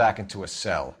 You're going back into a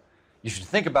cell. You should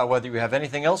think about whether you have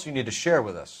anything else you need to share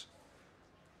with us.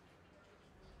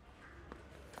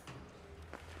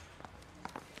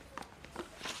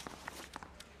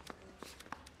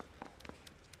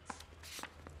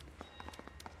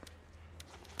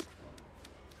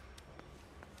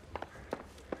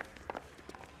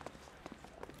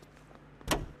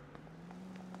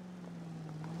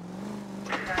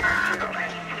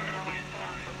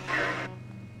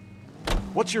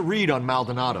 What's your read on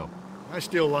Maldonado? I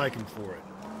still like him for it.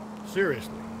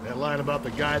 Seriously, that line about the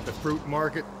guy at the fruit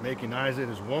market making Isa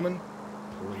his woman?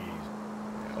 Please.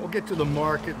 Yeah, we'll get to the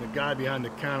market and the guy behind the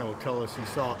counter will tell us he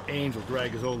saw Angel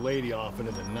drag his old lady off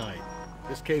into the night.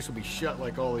 This case will be shut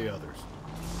like all the others.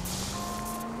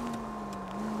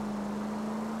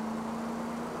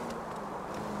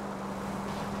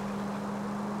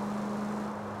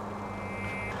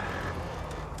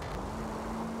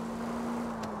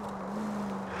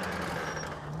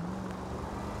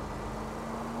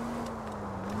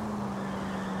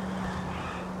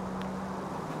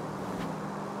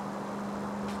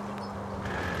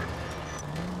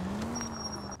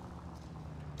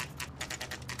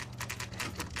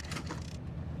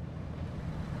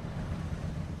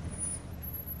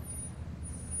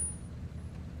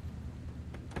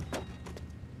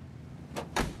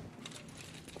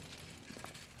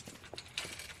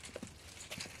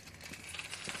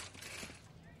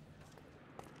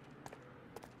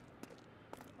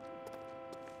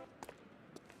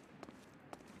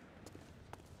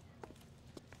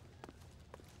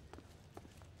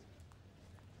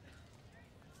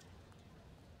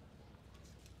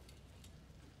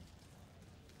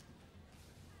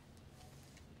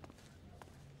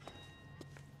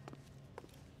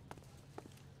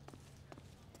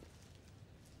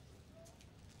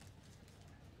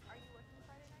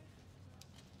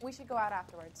 we should go out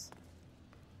afterwards.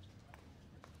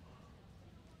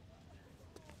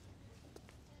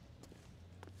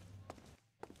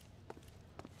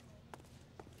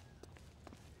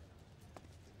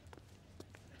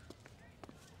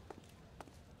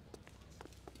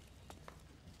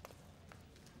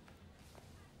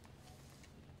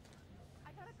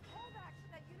 I got a call back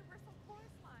for that Universal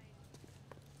Chorus line.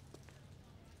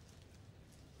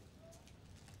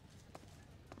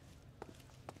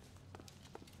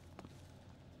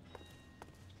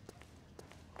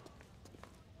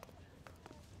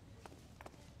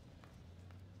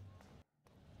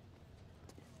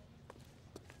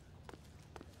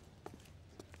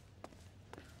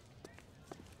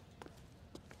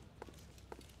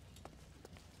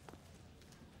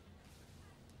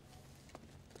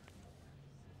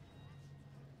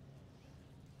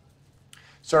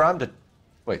 Sir,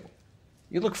 Wait,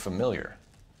 you look familiar.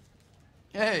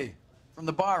 Hey, from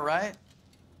the bar, right?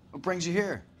 What brings you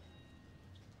here?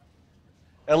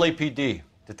 LAPD,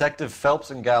 Detective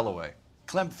Phelps and Galloway.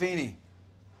 Clem Finey.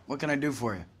 What can I do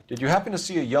for you? Did you happen to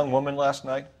see a young woman last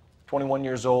night? 21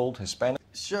 years old, Hispanic?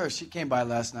 Sure, she came by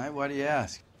last night. Why do you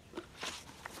ask?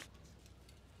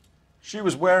 She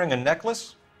was wearing a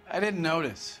necklace? I didn't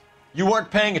notice. You weren't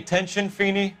paying attention,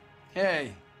 Feeney?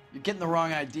 Hey, you're getting the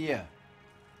wrong idea.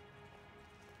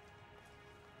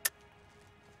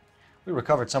 We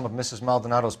recovered some of Mrs.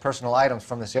 Maldonado's personal items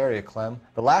from this area, Clem.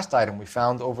 The last item we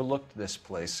found overlooked this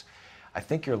place. I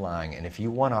think you're lying, and if you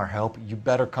want our help, you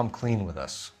better come clean with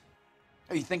us.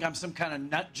 Oh, you think I'm some kind of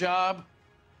nut job?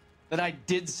 That I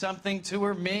did something to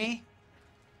her, me?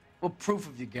 What proof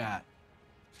have you got?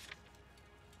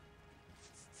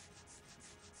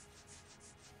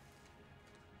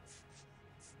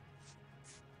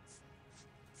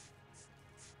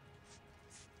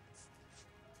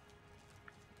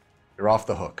 You're off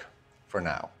the hook, for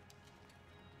now.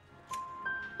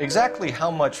 Exactly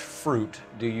how much fruit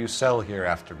do you sell here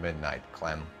after midnight,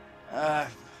 Clem?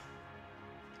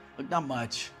 Look, not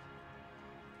much.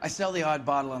 I sell the odd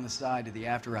bottle on the side to the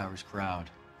after-hours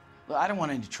crowd. Look, I don't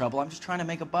want any trouble. I'm just trying to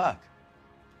make a buck.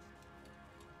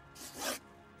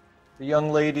 The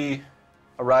young lady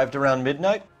arrived around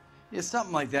midnight? Yeah,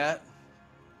 something like that.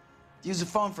 Used the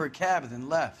phone for a cab and then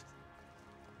left.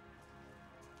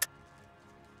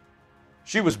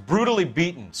 She was brutally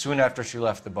beaten soon after she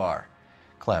left the bar.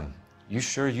 Clem, you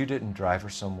sure you didn't drive her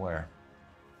somewhere?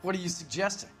 What are you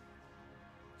suggesting?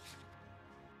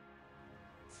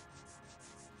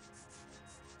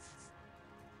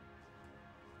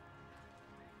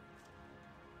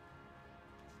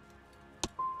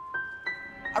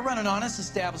 I run an honest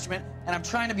establishment, and I'm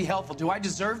trying to be helpful. Do I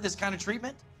deserve this kind of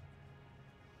treatment?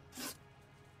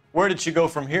 Where did she go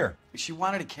from here? She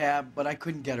wanted a cab, but I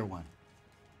couldn't get her one.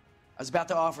 I was about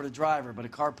to offer to drive her, but a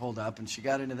car pulled up, and she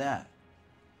got into that.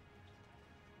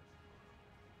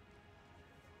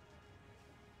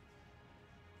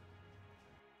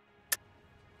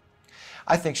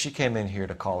 I think she came in here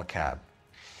to call a cab.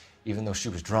 Even though she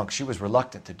was drunk, she was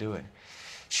reluctant to do it.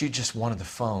 She just wanted the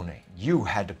phone. You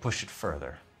had to push it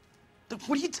further.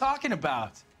 What are you talking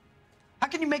about? How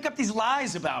can you make up these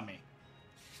lies about me?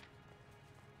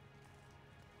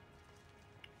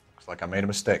 Looks like I made a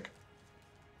mistake.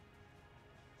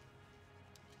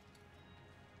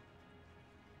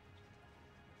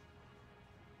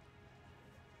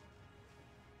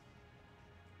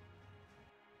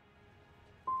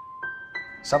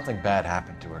 Something bad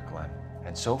happened to her, Clem.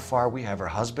 And so far, we have her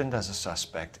husband as a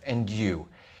suspect, and you.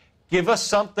 Give us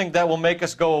something that will make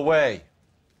us go away.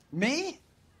 Me?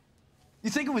 You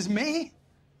think it was me?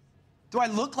 Do I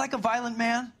look like a violent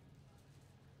man?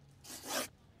 Do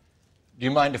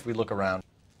you mind if we look around?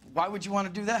 Why would you want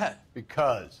to do that?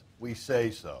 Because we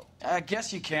say so. I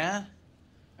guess you can.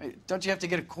 Don't you have to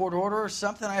get a court order or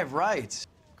something? I have rights.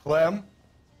 Clem?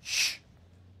 Shh.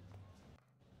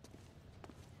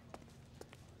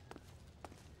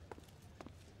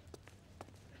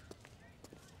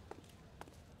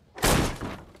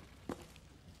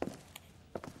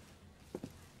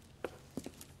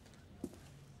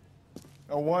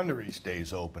 No wonder he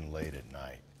stays open late at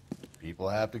night. People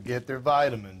have to get their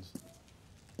vitamins.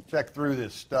 Check through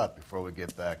this stuff before we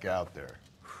get back out there.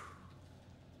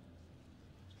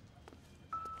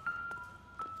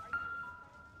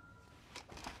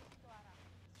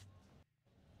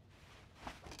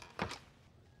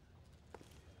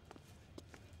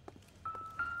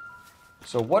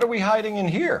 So what are we hiding in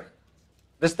here?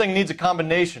 This thing needs a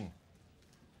combination.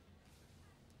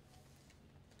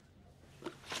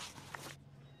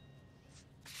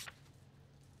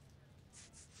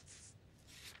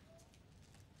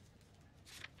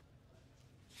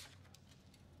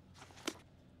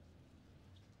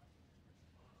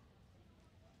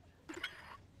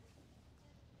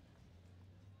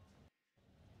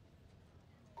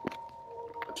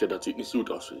 dat sieht nicht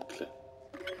gut aus für die Clem.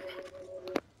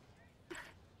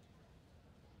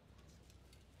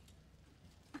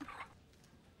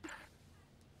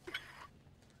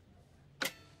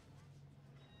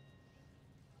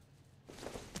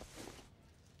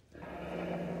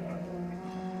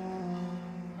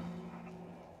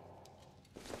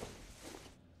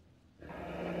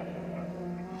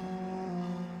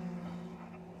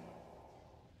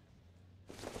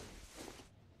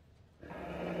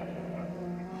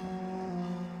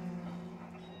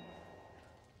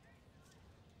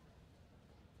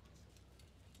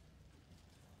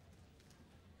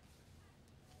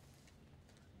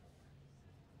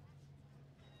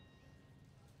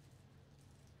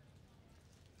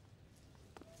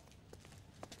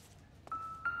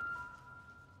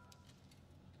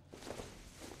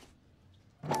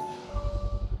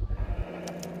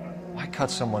 Why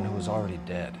cut someone who was already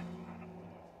dead?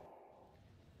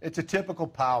 It's a typical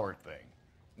power thing.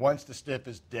 Once the stiff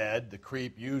is dead, the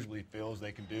creep usually feels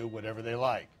they can do whatever they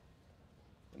like.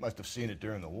 They must have seen it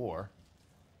during the war.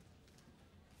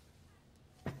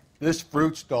 This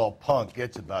fruit stall punk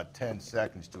gets about 10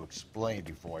 seconds to explain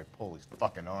before I pull his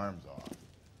fucking arms off.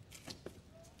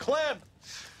 Clem!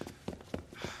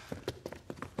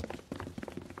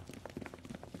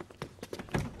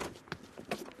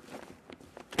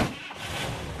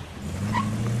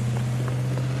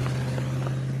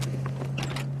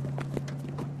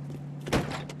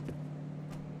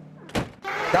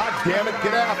 God damn it,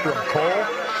 get after him, Cole.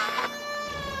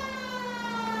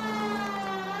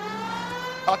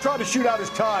 I'll try to shoot out his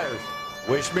tires.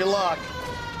 Wish me luck.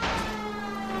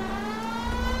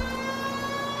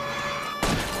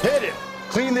 Hit him.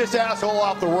 Clean this asshole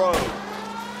off the road.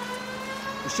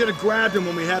 We should have grabbed him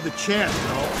when we had the chance,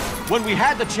 no? When we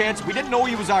had the chance, we didn't know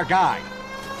he was our guy.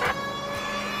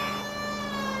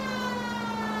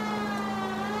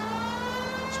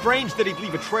 Strange that he'd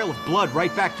leave a trail of blood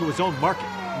right back to his own market.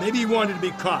 Maybe he wanted to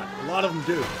be caught. A lot of them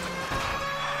do.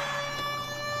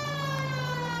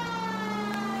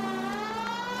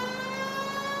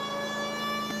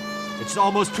 It's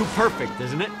almost too perfect,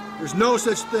 isn't it? There's no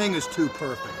such thing as too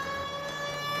perfect.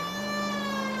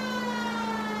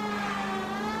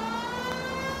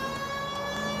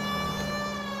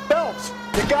 Phelps,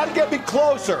 you gotta get me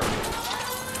closer.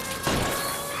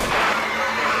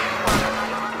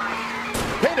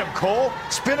 Hit him, Cole.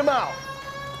 Spin him out.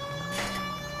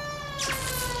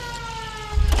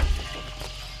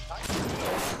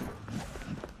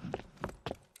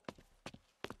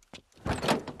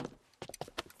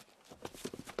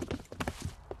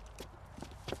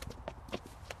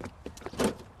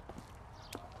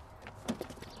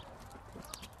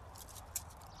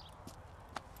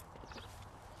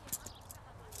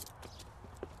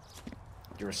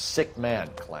 You're a sick man,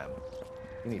 Clem.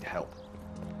 You need help.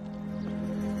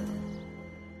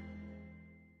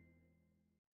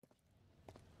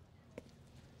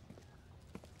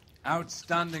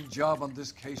 Outstanding job on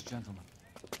this case, gentlemen.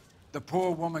 The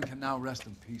poor woman can now rest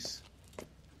in peace.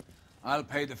 I'll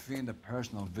pay the fiend a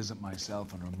personal visit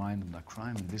myself and remind him that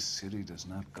crime in this city does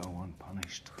not go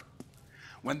unpunished.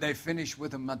 When they finish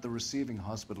with him at the receiving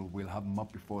hospital, we'll have him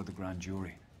up before the grand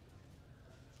jury.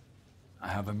 I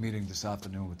have a meeting this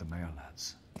afternoon with the mayor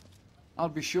lads. I'll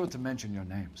be sure to mention your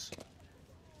names.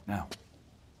 Now,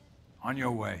 on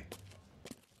your way.